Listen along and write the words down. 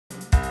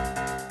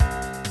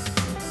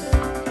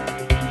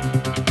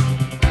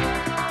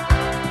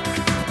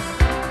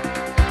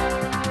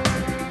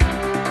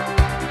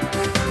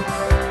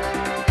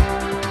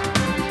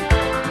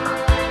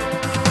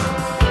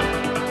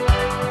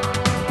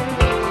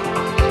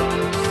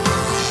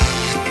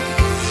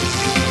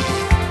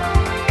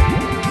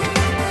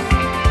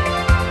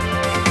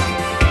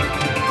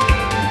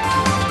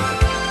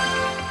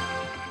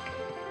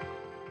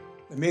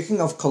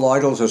making of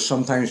colloidals has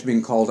sometimes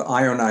been called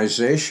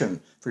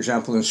ionization. For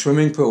example, in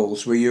swimming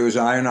pools, we use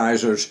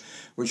ionizers,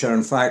 which are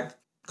in fact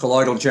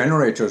colloidal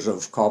generators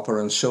of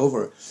copper and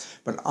silver.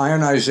 But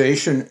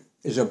ionization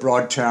is a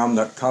broad term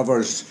that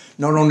covers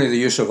not only the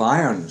use of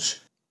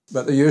ions,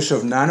 but the use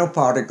of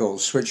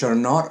nanoparticles, which are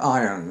not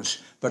ions,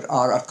 but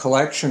are a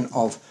collection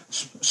of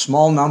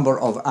small number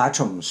of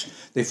atoms.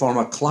 They form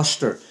a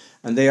cluster,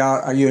 and they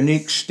are a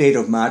unique state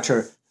of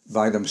matter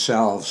by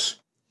themselves.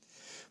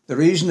 The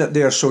reason that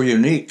they are so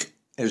unique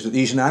is that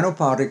these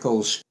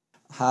nanoparticles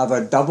have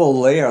a double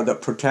layer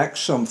that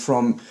protects them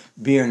from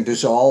being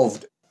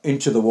dissolved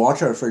into the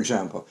water, for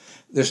example.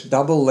 This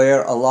double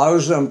layer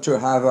allows them to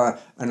have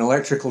an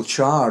electrical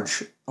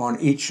charge on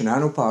each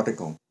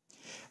nanoparticle.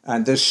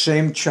 And this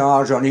same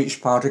charge on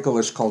each particle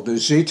is called the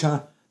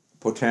zeta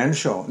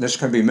potential. And this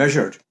can be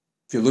measured.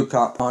 If you look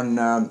up on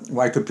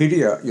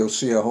Wikipedia, you'll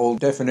see a whole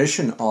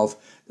definition of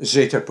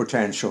zeta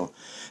potential.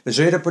 The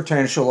zeta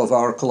potential of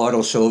our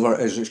colloidal silver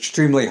is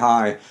extremely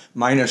high,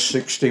 minus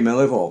 60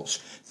 millivolts,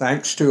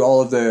 thanks to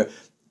all of the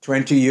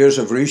 20 years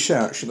of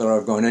research that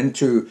have gone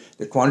into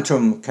the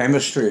quantum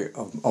chemistry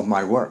of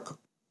my work.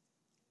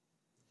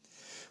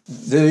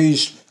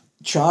 These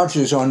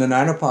charges on the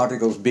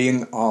nanoparticles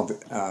being of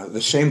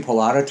the same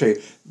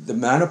polarity, the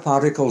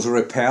nanoparticles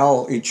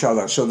repel each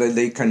other so that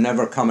they can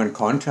never come in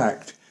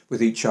contact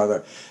with each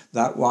other.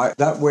 That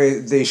way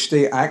they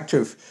stay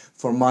active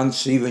for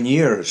months, even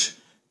years.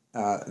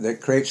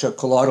 That creates a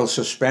colloidal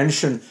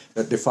suspension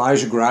that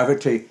defies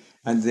gravity,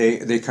 and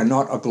they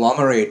cannot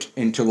agglomerate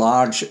into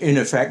large,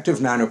 ineffective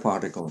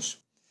nanoparticles.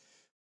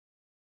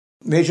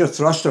 Major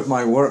thrust of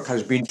my work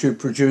has been to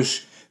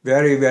produce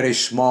very, very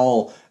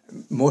small,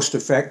 most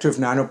effective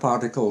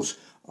nanoparticles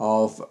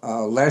of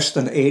less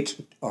than 8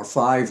 or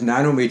 5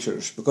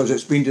 nanometers, because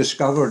it's been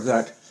discovered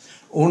that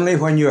only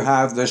when you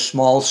have this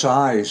small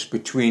size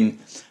between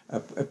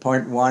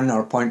 0.1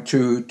 or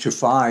 0.2 to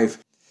 5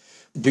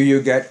 do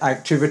you get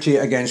activity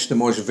against the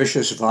most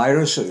vicious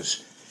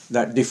viruses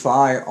that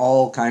defy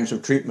all kinds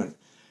of treatment.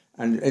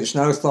 And it's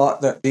now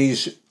thought that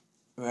these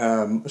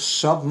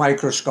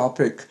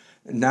submicroscopic,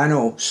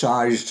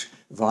 nano-sized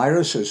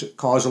viruses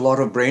cause a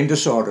lot of brain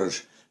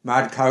disorders,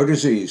 mad cow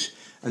disease.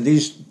 And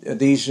these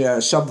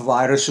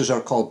subviruses are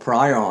called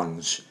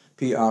prions,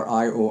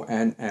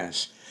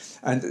 P-R-I-O-N-S.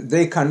 And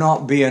they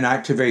cannot be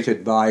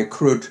inactivated by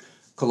crude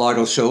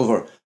colloidal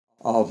silver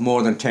of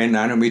more than 10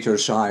 nanometer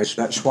size.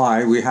 That's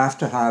why we have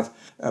to have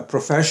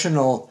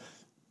professional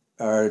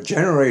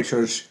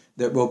generators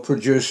that will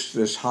produce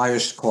this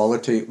highest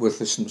quality with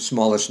the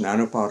smallest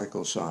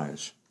nanoparticle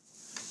size.